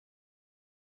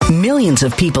Millions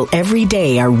of people every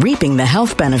day are reaping the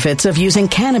health benefits of using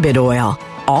cannabis oil,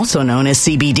 also known as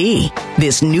CBD.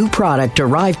 This new product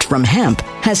derived from hemp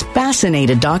has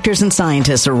fascinated doctors and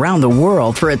scientists around the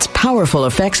world for its powerful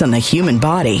effects on the human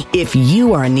body. If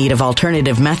you are in need of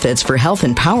alternative methods for health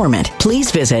empowerment, please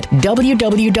visit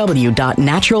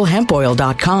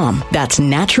www.naturalhempoil.com. That's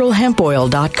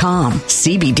naturalhempoil.com.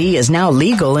 CBD is now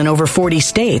legal in over 40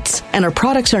 states, and our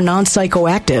products are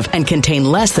non-psychoactive and contain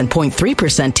less than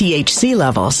 0.3% THC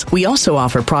levels. We also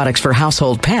offer products for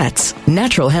household pets.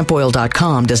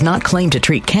 Naturalhempoil.com does not claim to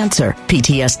treat cancer,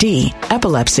 PTSD,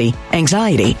 epilepsy,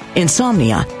 anxiety,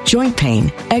 insomnia, joint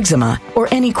pain, eczema, or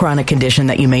any chronic condition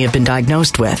that you may have been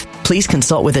diagnosed with. Please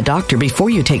consult with a doctor before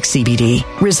you take CBD.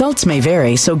 Results may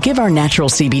vary, so give our natural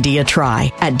CBD a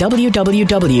try at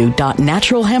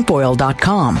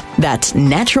www.naturalhempoil.com. That's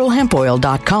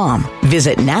naturalhempoil.com.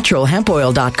 Visit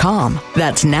naturalhempoil.com.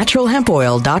 That's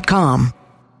naturalhempoil.com.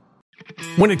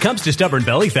 When it comes to stubborn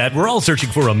belly fat, we're all searching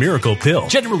for a miracle pill.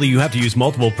 Generally, you have to use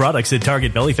multiple products that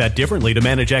target belly fat differently to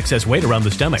manage excess weight around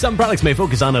the stomach. Some products may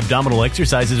focus on abdominal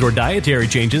exercises or dietary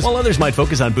changes, while others might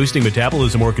focus on boosting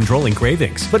metabolism or controlling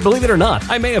cravings. But believe it or not,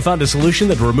 I may have found a solution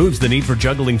that removes the need for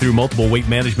juggling through multiple weight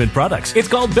management products. It's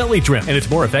called Belly Trim, and it's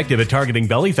more effective at targeting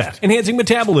belly fat, enhancing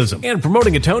metabolism, and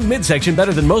promoting a toned midsection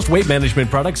better than most weight management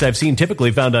products I've seen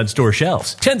typically found on store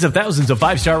shelves. Tens of thousands of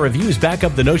 5-star reviews back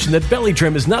up the notion that Belly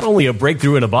Trim is not only a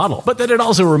breakthrough in a bottle, but that it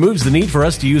also removes the need for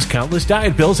us to use countless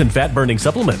diet pills and fat-burning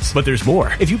supplements. But there's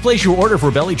more. If you place your order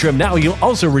for Belly Trim now, you'll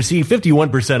also receive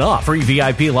 51% off, free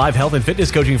VIP live health and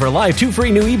fitness coaching for life, 2 free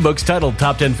new ebooks titled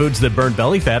Top 10 Foods That Burn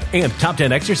Belly Fat and Top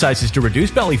 10 Exercises to Reduce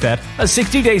Belly Fat, a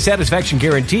 60-day satisfaction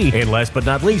guarantee, and last but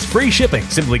not least, free shipping.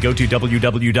 Simply go to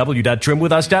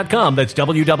www.trimwithus.com. That's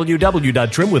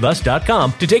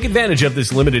www.trimwithus.com to take advantage of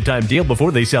this limited time deal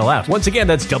before they sell out. Once again,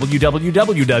 that's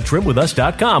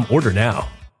www.trimwithus.com. Order now.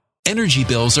 Energy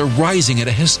bills are rising at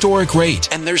a historic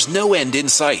rate, and there's no end in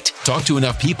sight. Talk to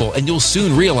enough people, and you'll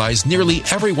soon realize nearly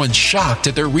everyone's shocked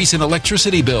at their recent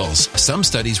electricity bills. Some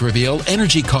studies reveal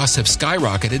energy costs have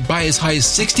skyrocketed by as high as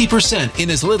 60%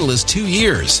 in as little as 2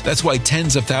 years. That's why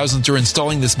tens of thousands are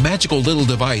installing this magical little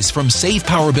device from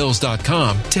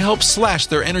SavePowerBills.com to help slash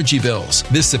their energy bills.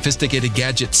 This sophisticated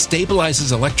gadget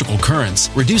stabilizes electrical currents,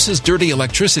 reduces dirty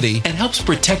electricity, and helps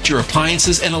protect your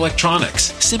appliances and electronics.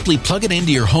 Simply plug it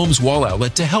into your home's wall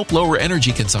outlet to help lower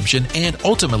energy consumption and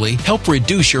ultimately help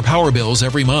reduce your power bills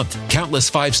every month.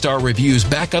 Countless 5-star reviews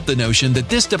back up the notion that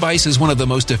this device is one of the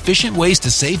most efficient ways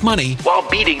to save money while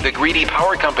beating the greedy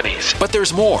power companies. But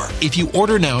there's more. If you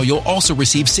order now, you'll also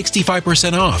receive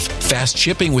 65% off, fast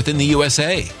shipping within the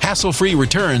USA, hassle-free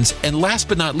returns, and last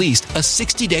but not least, a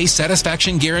 60-day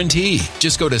satisfaction guarantee.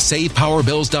 Just go to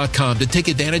SavePowerBills.com to take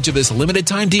advantage of this limited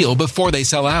time deal before they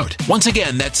sell out. Once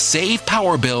again, that's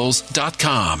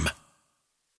SavePowerBills.com.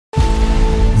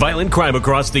 Violent crime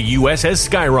across the U.S. has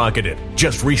skyrocketed.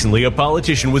 Just recently, a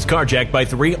politician was carjacked by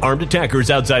 3 armed attackers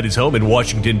outside his home in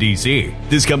Washington, D.C.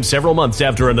 This comes several months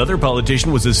after another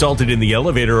politician was assaulted in the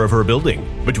elevator of her building.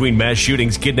 Between mass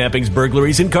shootings, kidnappings,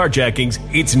 burglaries, and carjackings,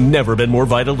 it's never been more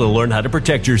vital to learn how to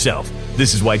protect yourself.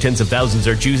 This is why tens of thousands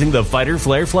are choosing the Fighter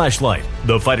Flare flashlight.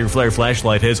 The Fighter Flare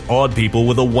flashlight has awed people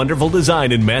with a wonderful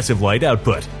design and massive light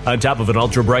output. On top of an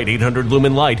ultra-bright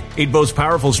 800-lumen light, it boasts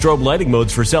powerful strobe lighting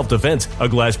modes for self-defense, a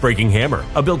glass-breaking hammer,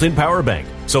 a built-in power bank,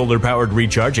 solar-powered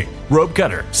recharging, rope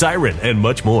cutter, siren, and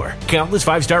much more. Countless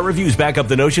 5-star reviews back up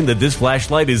the notion that this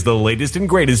flashlight is the latest and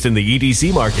greatest in the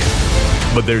EDC market.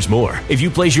 But there's more. If you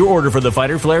place your order for the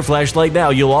Fighter Flare flashlight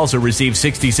now, you'll also receive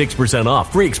 66%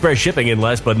 off, free express shipping, and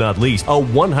last but not least, a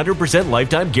 100%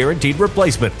 lifetime guaranteed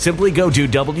replacement. Simply go to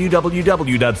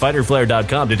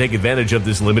www.fighterflare.com to take advantage of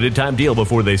this limited time deal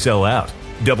before they sell out.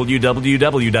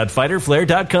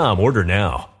 www.fighterflare.com. Order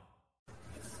now.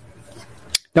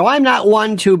 Now, I'm not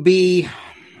one to be,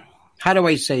 how do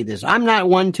I say this? I'm not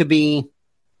one to be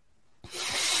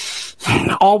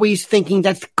always thinking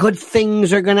that good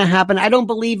things are going to happen. I don't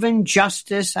believe in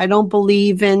justice. I don't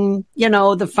believe in,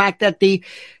 the fact that the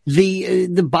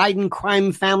Biden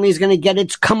crime family is going to get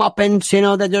its comeuppance,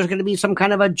 that there's going to be some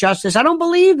kind of a justice. I don't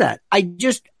believe that. I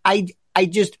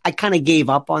kind of gave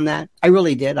up on that. I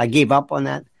really did. I gave up on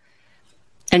that.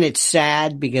 And it's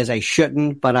sad because I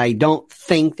shouldn't, but I don't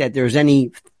think that there's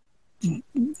any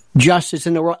justice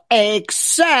in the world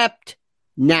except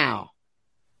now.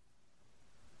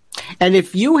 And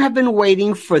if you have been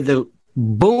waiting for the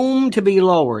boom to be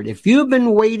lowered, if you've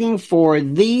been waiting for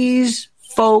these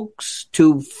folks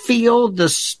to feel the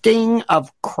sting of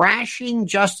crashing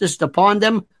justice upon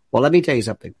them, well, let me tell you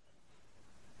something.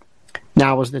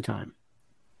 Now is the time.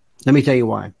 Let me tell you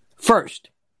why. First,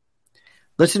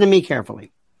 listen to me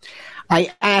carefully.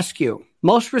 I ask you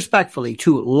most respectfully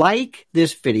to like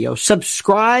this video,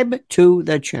 subscribe to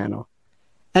the channel,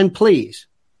 and please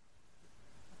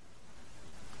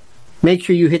make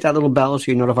sure you hit that little bell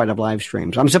so you're notified of live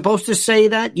streams. I'm supposed to say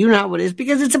that. You know how it is,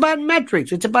 because it's about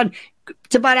metrics. It's about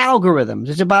algorithms.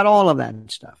 It's about all of that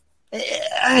stuff.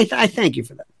 I thank you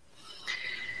for that.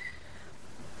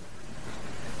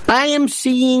 I am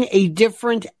seeing a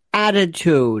different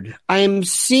attitude. I am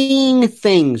seeing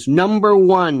things. Number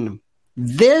one,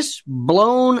 this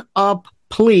blown up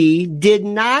plea did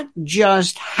not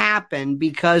just happen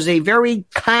because a very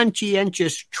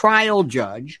conscientious trial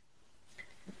judge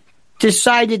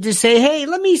decided to say, hey,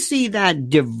 let me see that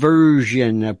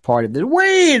diversion part of this.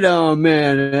 Wait a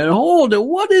minute. Hold it.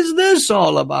 What is this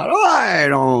all about? I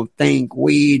don't think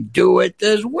we do it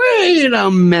this. Wait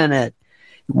a minute.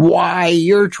 Why,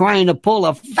 you're trying to pull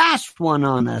a fast one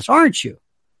on us, aren't you?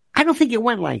 I don't think it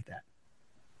went like that.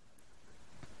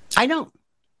 I don't.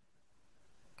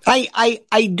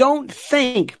 I don't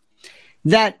think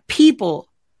that people,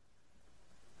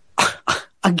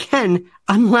 again,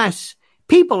 unless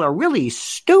people are really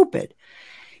stupid,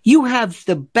 you have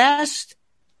the best,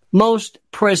 most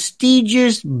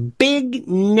prestigious, big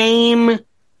name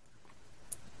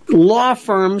law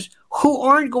firms who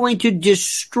aren't going to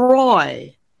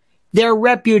destroy their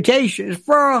reputations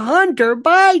for Hunter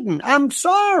Biden. I'm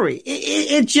sorry.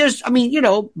 It's just,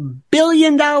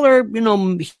 billion-dollar,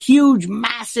 huge,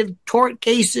 massive tort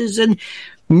cases and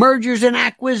mergers and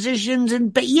acquisitions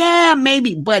but yeah,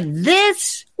 maybe. But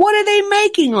this, what are they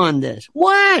making on this?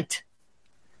 What?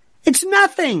 It's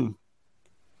nothing.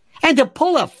 And to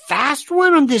pull a fast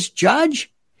one on this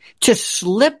judge, to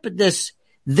slip this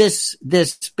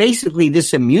basically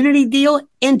this immunity deal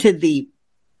into the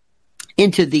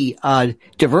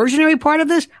diversionary part of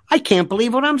this, I can't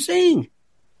believe what I'm seeing.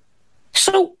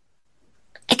 So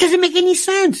it doesn't make any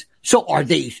sense. So are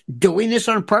they doing this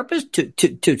on purpose to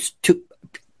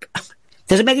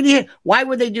does it make any sense? Why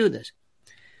would they do this?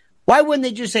 Why wouldn't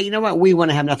they just say, you know what, we want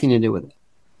to have nothing to do with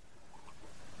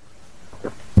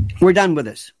it? We're done with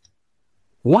this.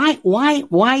 Why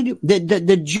do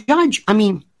the judge,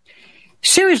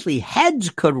 seriously, heads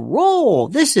could roll.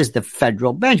 This is the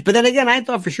federal bench. But then again, I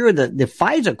thought for sure that the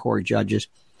FISA court judges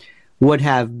would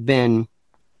have been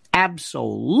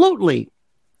absolutely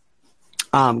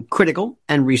critical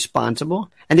and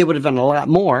responsible, and they would have done a lot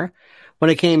more when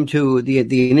it came to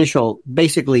the initial,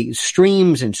 basically,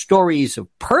 streams and stories of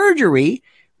perjury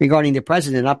regarding the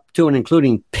president, up to and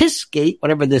including Pissgate,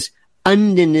 whatever this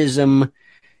unionism,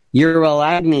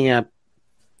 urolagnia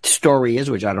story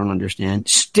is, which I don't understand,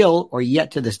 still or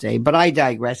yet to this day, but I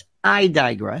digress.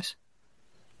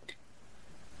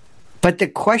 But the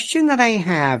question that I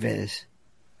have is,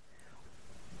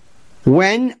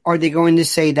 when are they going to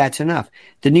say that's enough?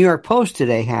 The New York Post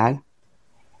today had,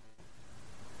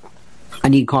 I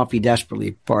need coffee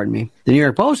desperately, pardon me. The New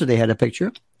York Post today had a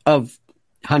picture of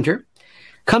Hunter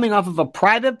coming off of a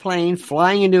private plane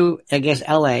flying into, I guess,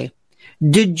 L.A.,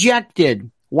 dejected,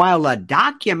 while a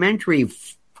documentary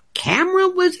camera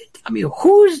was it?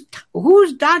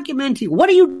 Who's documenting? What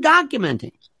are you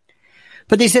documenting?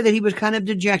 But they said that he was kind of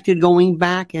dejected going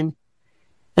back and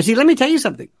see, let me tell you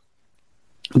something.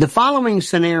 The following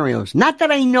scenarios, not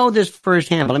that I know this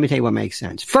firsthand, but let me tell you what makes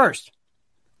sense. First,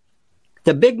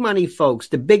 the big money folks,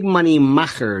 the big money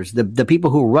machers, the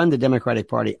people who run the Democratic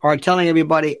Party are telling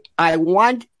everybody, I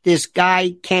want this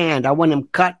guy canned. I want him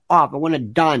cut off. I want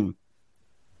it done.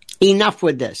 Enough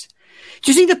with this.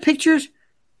 Do you see the pictures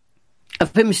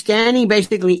of him standing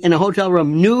basically in a hotel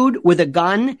room nude with a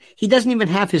gun? He doesn't even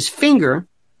have his finger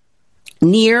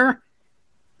near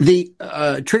the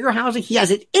trigger housing. He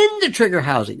has it in the trigger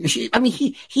housing.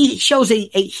 He shows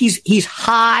he's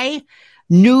high,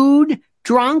 nude,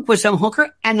 drunk with some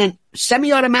hooker and a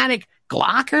semi-automatic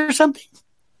Glock or something.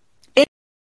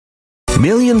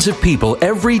 Millions of people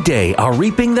every day are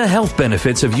reaping the health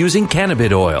benefits of using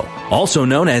cannabis oil, also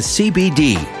known as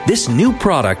CBD. This new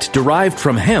product derived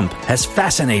from hemp has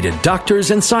fascinated doctors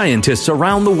and scientists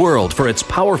around the world for its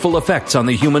powerful effects on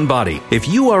the human body. If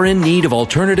you are in need of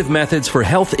alternative methods for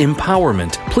health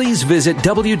empowerment, please visit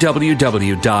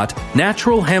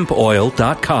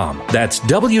www.naturalhempoil.com. That's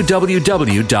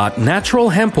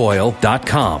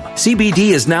www.naturalhempoil.com. CBD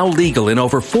is now legal in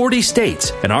over 40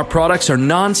 states, and our products are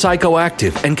non-psychoactive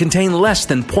active and contain less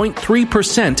than 0.3%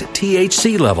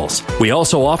 THC levels. We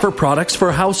also offer products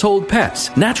for household pets.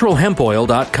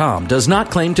 NaturalHempOil.com does not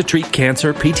claim to treat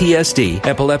cancer, PTSD,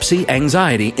 epilepsy,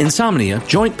 anxiety, insomnia,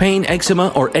 joint pain, eczema,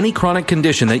 or any chronic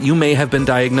condition that you may have been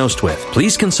diagnosed with.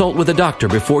 Please consult with a doctor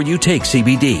before you take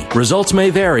CBD. Results may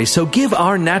vary, so give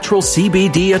our natural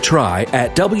CBD a try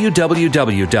at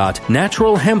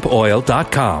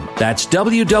www.naturalhempoil.com. That's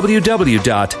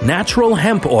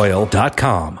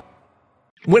www.naturalhempoil.com.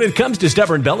 When it comes to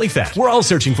stubborn belly fat, we're all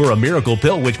searching for a miracle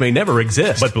pill which may never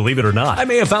exist. But believe it or not, I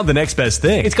may have found the next best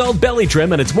thing. It's called Belly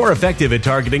Trim, and it's more effective at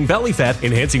targeting belly fat,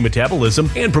 enhancing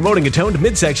metabolism, and promoting a toned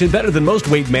midsection better than most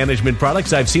weight management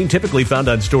products I've seen typically found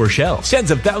on store shelves. Tens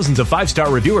of thousands of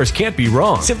 5-star reviewers can't be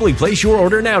wrong. Simply place your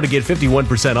order now to get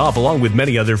 51% off along with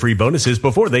many other free bonuses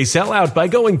before they sell out by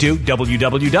going to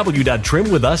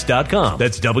www.trimwithus.com.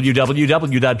 That's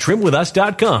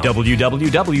www.trimwithus.com.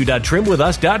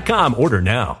 www.trimwithus.com. Order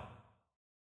now.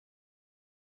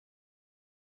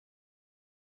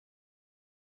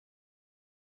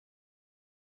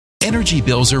 Energy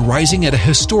bills are rising at a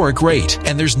historic rate,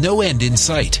 and there's no end in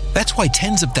sight. That's why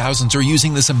tens of thousands are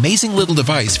using this amazing little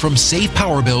device from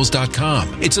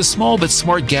SavePowerBills.com. It's a small but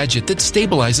smart gadget that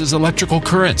stabilizes electrical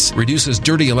currents, reduces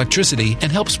dirty electricity,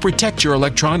 and helps protect your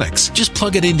electronics. Just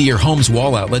plug it into your home's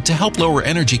wall outlet to help lower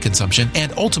energy consumption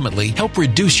and ultimately help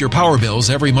reduce your power bills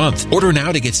every month. Order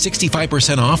now to get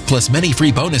 65% off plus many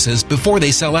free bonuses before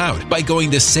they sell out by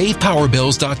going to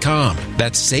SavePowerBills.com.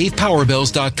 That's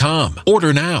SavePowerBills.com.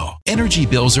 Order now. Energy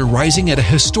bills are rising at a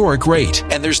historic rate,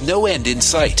 and there's no end in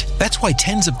sight. That's why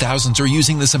tens of thousands are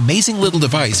using this amazing little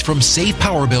device from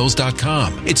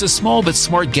SavePowerBills.com. It's a small but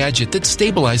smart gadget that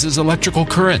stabilizes electrical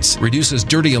currents, reduces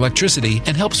dirty electricity,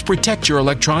 and helps protect your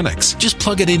electronics. Just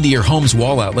plug it into your home's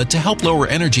wall outlet to help lower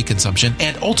energy consumption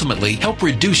and ultimately help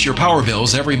reduce your power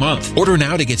bills every month. Order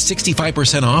now to get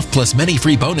 65% off plus many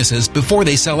free bonuses before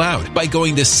they sell out by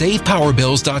going to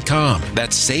SavePowerBills.com.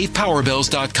 That's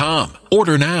SavePowerBills.com.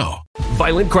 Order now.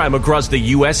 Violent crime across the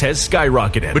U.S. has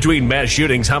skyrocketed. Between mass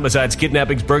shootings, homicides,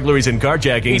 kidnappings, burglaries, and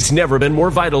carjacking, it's never been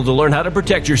more vital to learn how to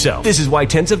protect yourself. This is why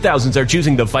tens of thousands are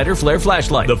choosing the Fighter Flare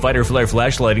flashlight. The Fighter Flare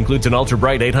flashlight includes an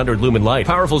ultra-bright 800 lumen light,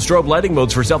 powerful strobe lighting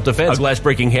modes for self-defense, a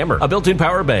glass-breaking hammer, a built-in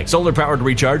power bank, solar-powered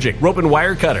recharging, rope and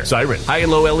wire cutter, siren, high and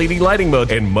low LED lighting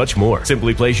mode, and much more.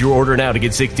 Simply place your order now to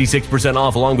get 66%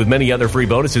 off along with many other free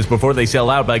bonuses before they sell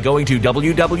out by going to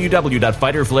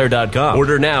www.fighterflare.com.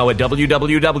 Order now at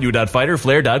www.fighterflare.com.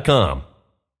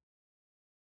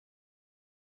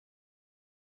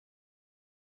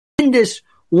 In this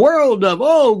world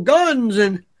of, guns,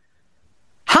 and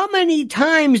how many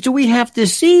times do we have to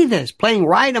see this? Playing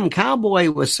Ride 'em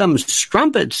Cowboy with some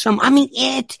strumpet,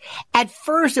 at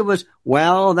first it was,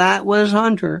 well, that was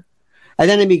Hunter. And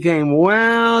then it became,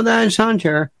 well, that's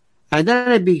Hunter. And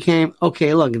then it became,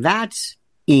 okay, look, that's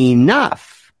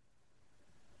enough.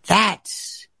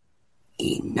 That's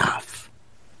enough.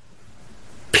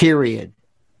 Period.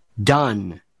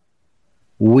 Done.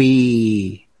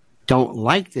 We don't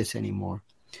like this anymore.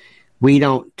 We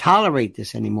don't tolerate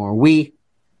this anymore.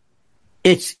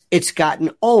 It's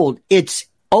gotten old. It's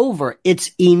over.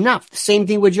 It's enough. Same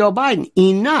thing with Joe Biden.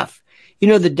 Enough. You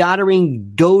know, the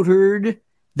doddering dotard,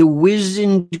 the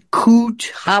wizened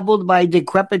coot, hobbled by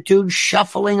decrepitude,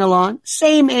 shuffling along.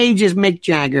 Same age as Mick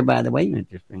Jagger, by the way.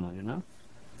 Interestingly enough.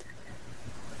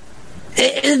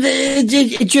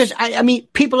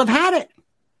 People have had it.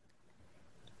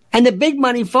 And the big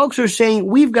money folks are saying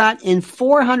we've got in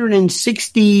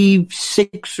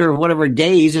 466 or whatever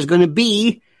days is going to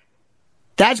be,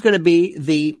 that's going to be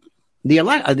the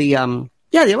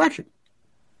election.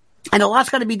 And a lot's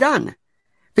got to be done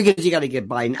because you got to get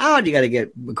Biden out, you got to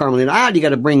get Carmelita out, you got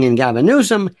to bring in Gavin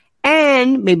Newsom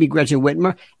and maybe Gretchen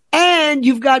Whitmer, and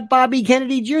you've got Bobby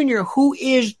Kennedy Jr. who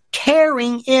is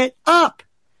tearing it up.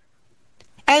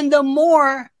 And the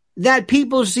more that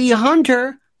people see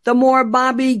Hunter, the more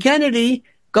Bobby Kennedy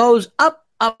goes up,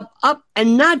 up, up,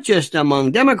 and not just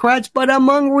among Democrats, but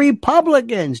among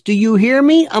Republicans. Do you hear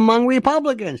me? Among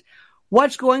Republicans.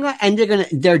 What's going on? And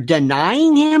they're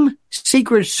denying him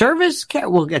Secret Service care.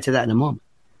 We'll get to that in a moment.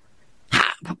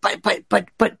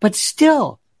 But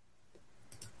still,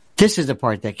 this is the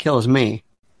part that kills me.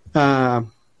 Did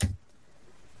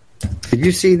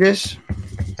you see this?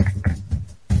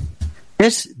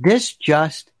 This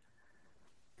just,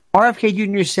 RFK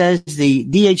Jr. says the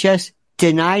DHS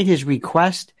denied his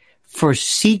request for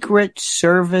Secret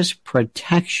Service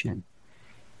protection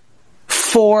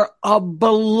for a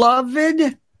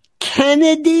beloved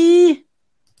Kennedy.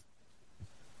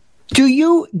 Do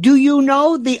you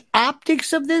know the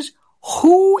optics of this?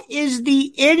 Who is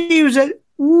the idiot who said,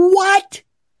 what?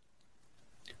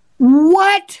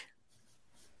 What?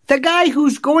 The guy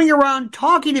who's going around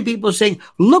talking to people saying,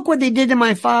 look what they did to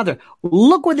my father.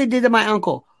 Look what they did to my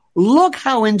uncle. Look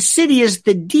how insidious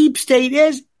the deep state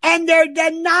is. And they're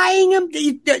denying him.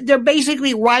 They're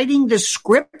basically writing the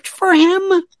script for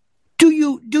him. Do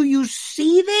you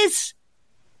see this?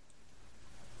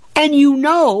 And you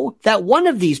know that one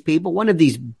of these people, one of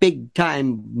these big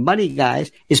time money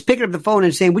guys, is picking up the phone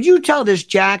and saying, would you tell this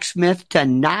Jack Smith to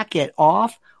knock it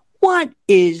off? What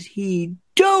is he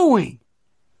doing?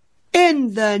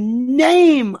 In the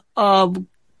name of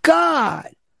God,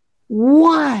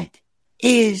 what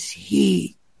is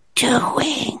he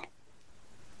doing?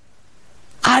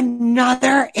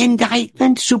 Another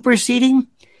indictment superseding?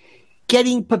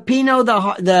 Getting Pepino, the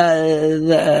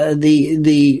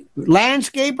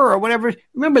landscaper or whatever.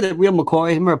 Remember the real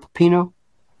McCoy? Remember Pepino?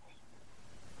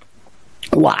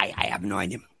 Why? I have no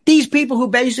idea. These people who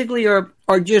basically are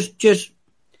just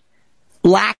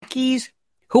lackeys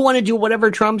who want to do whatever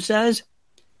Trump says.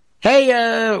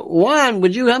 Hey, Juan,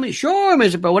 would you help me? Sure,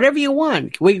 Mr. But whatever you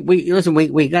want. We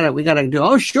gotta do.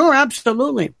 Oh, sure,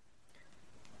 absolutely.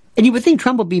 And you would think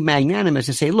Trump would be magnanimous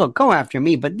and say, look, go after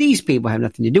me, but these people have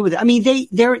nothing to do with it. I mean,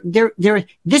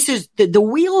 the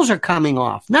wheels are coming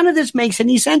off. None of this makes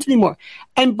any sense anymore.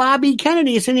 And Bobby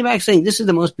Kennedy is sitting back saying, this is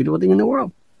the most beautiful thing in the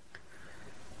world.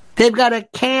 They've got to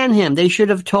can him. They should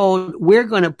have told, we're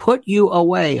going to put you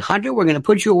away. Hunter, we're going to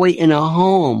put you away in a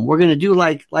home. We're going to do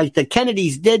like the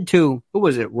Kennedys did to, who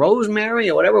was it, Rosemary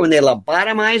or whatever, when they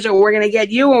lobotomized her. We're going to get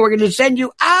you and we're going to send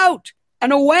you out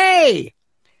and away.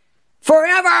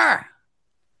 Forever.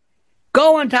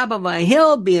 Go on top of a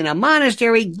hill, be in a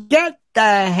monastery, get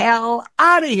the hell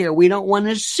out of here. We don't want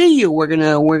to see you. We're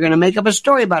gonna make up a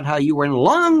story about how you were in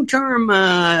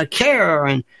long-term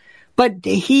care but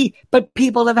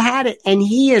people have had it, and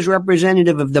he is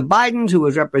representative of the Bidens, who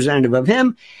is representative of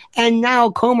him, and now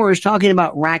Comer is talking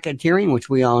about racketeering, which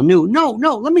we all knew. No,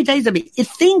 let me tell you something. If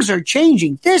things are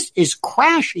changing, this is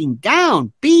crashing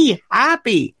down. Be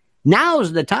happy.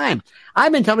 Now's the time.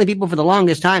 I've been telling people for the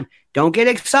longest time, don't get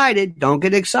excited. Don't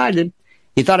get excited.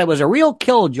 You thought it was a real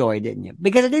killjoy, didn't you?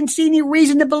 Because I didn't see any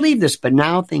reason to believe this, but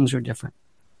now things are different.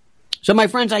 So my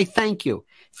friends, I thank you.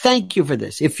 Thank you for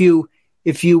this. If you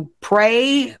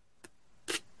pray,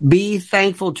 be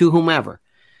thankful to whomever.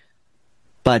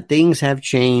 But things have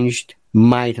changed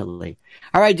mightily.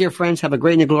 All right, dear friends, have a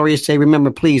great and a glorious day.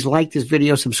 Remember, please like this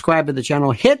video, subscribe to the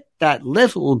channel, hit that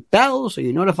little bell so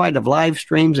you're notified of live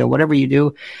streams and whatever you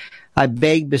do. I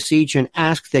beg, beseech, and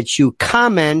ask that you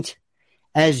comment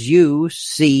as you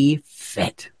see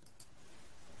fit.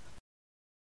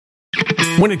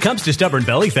 When it comes to stubborn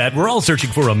belly fat, we're all searching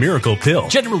for a miracle pill.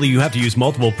 Generally, you have to use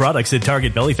multiple products that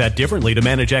target belly fat differently to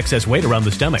manage excess weight around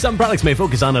the stomach. Some products may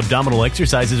focus on abdominal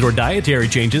exercises or dietary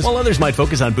changes, while others might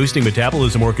focus on boosting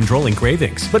metabolism or controlling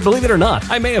cravings. But believe it or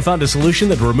not, I may have found a solution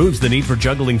that removes the need for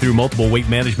juggling through multiple weight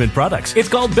management products. It's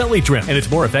called Belly Trim, and it's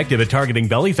more effective at targeting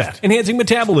belly fat, enhancing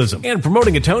metabolism, and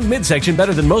promoting a toned midsection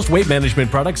better than most weight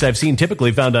management products I've seen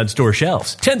typically found on store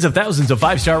shelves. Tens of thousands of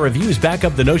 5-star reviews back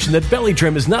up the notion that Belly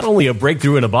Trim is not only a breakthrough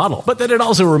in a bottle, but that it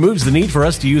also removes the need for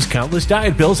us to use countless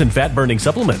diet pills and fat-burning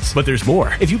supplements. But there's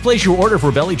more. If you place your order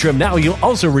for Belly Trim now, you'll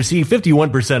also receive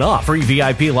 51% off, free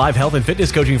VIP live health and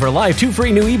fitness coaching for life, 2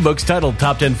 free new ebooks titled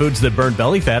Top 10 Foods That Burn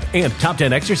Belly Fat and Top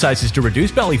 10 Exercises to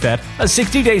Reduce Belly Fat, a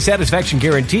 60-day satisfaction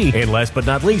guarantee, and last but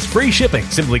not least, free shipping.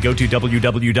 Simply go to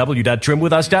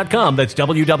www.trimwithus.com. That's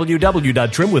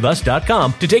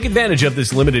www.trimwithus.com to take advantage of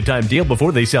this limited time deal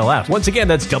before they sell out. Once again,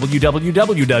 that's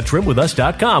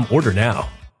www.trimwithus.com. Order now.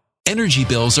 Energy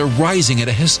bills are rising at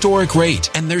a historic rate,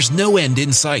 and there's no end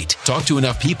in sight. Talk to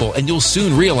enough people, and you'll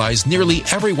soon realize nearly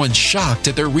everyone's shocked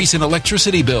at their recent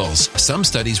electricity bills. Some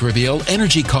studies reveal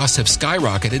energy costs have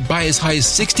skyrocketed by as high as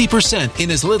 60%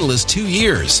 in as little as 2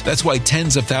 years. That's why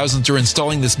tens of thousands are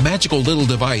installing this magical little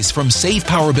device from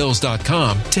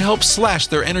SavePowerBills.com to help slash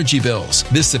their energy bills.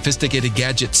 This sophisticated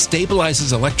gadget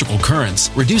stabilizes electrical currents,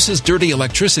 reduces dirty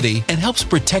electricity, and helps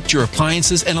protect your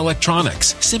appliances and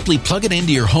electronics. Simply plug it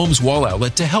into your home's wall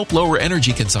outlet to help lower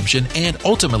energy consumption and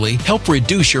ultimately help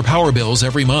reduce your power bills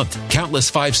every month.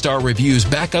 Countless 5-star reviews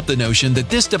back up the notion that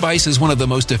this device is one of the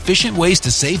most efficient ways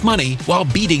to save money while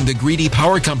beating the greedy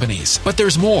power companies. But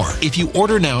there's more. If you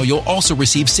order now, you'll also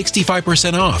receive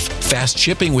 65% off, fast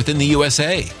shipping within the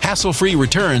USA, hassle-free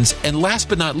returns, and last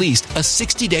but not least, a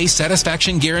 60-day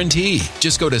satisfaction guarantee.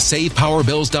 Just go to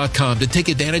SavePowerBills.com to take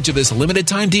advantage of this limited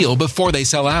time deal before they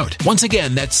sell out. Once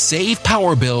again, that's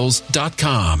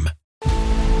SavePowerBills.com.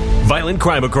 Violent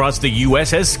crime across the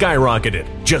U.S. has skyrocketed.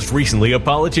 Just recently, a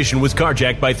politician was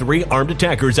carjacked by 3 armed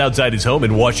attackers outside his home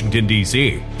in Washington,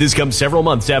 D.C. This comes several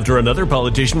months after another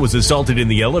politician was assaulted in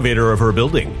the elevator of her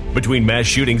building. Between mass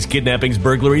shootings, kidnappings,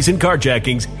 burglaries, and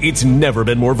carjackings, it's never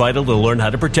been more vital to learn how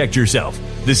to protect yourself.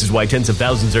 This is why tens of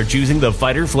thousands are choosing the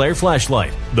Fighter Flare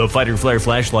flashlight. The Fighter Flare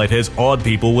flashlight has awed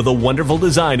people with a wonderful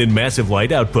design and massive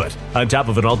light output. On top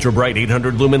of an ultra-bright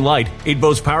 800-lumen light, it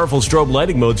boasts powerful strobe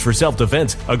lighting modes for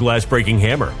self-defense, a glass-breaking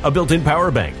hammer, a built-in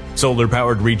power bank,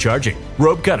 solar-powered recharging,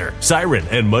 rope cutter, siren,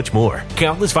 and much more.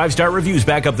 Countless 5-star reviews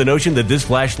back up the notion that this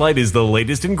flashlight is the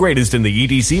latest and greatest in the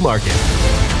EDC market.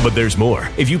 But there's more.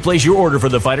 If you place your order for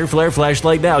the Fighter Flare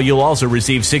flashlight now, you'll also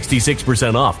receive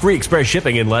 66% off, free express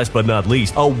shipping, and last but not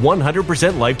least, a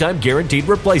 100% lifetime guaranteed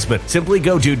replacement. Simply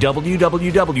go to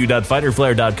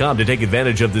www.fighterflare.com to take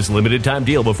advantage of this limited time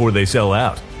deal before they sell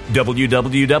out.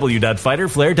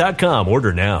 www.fighterflare.com.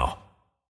 Order now.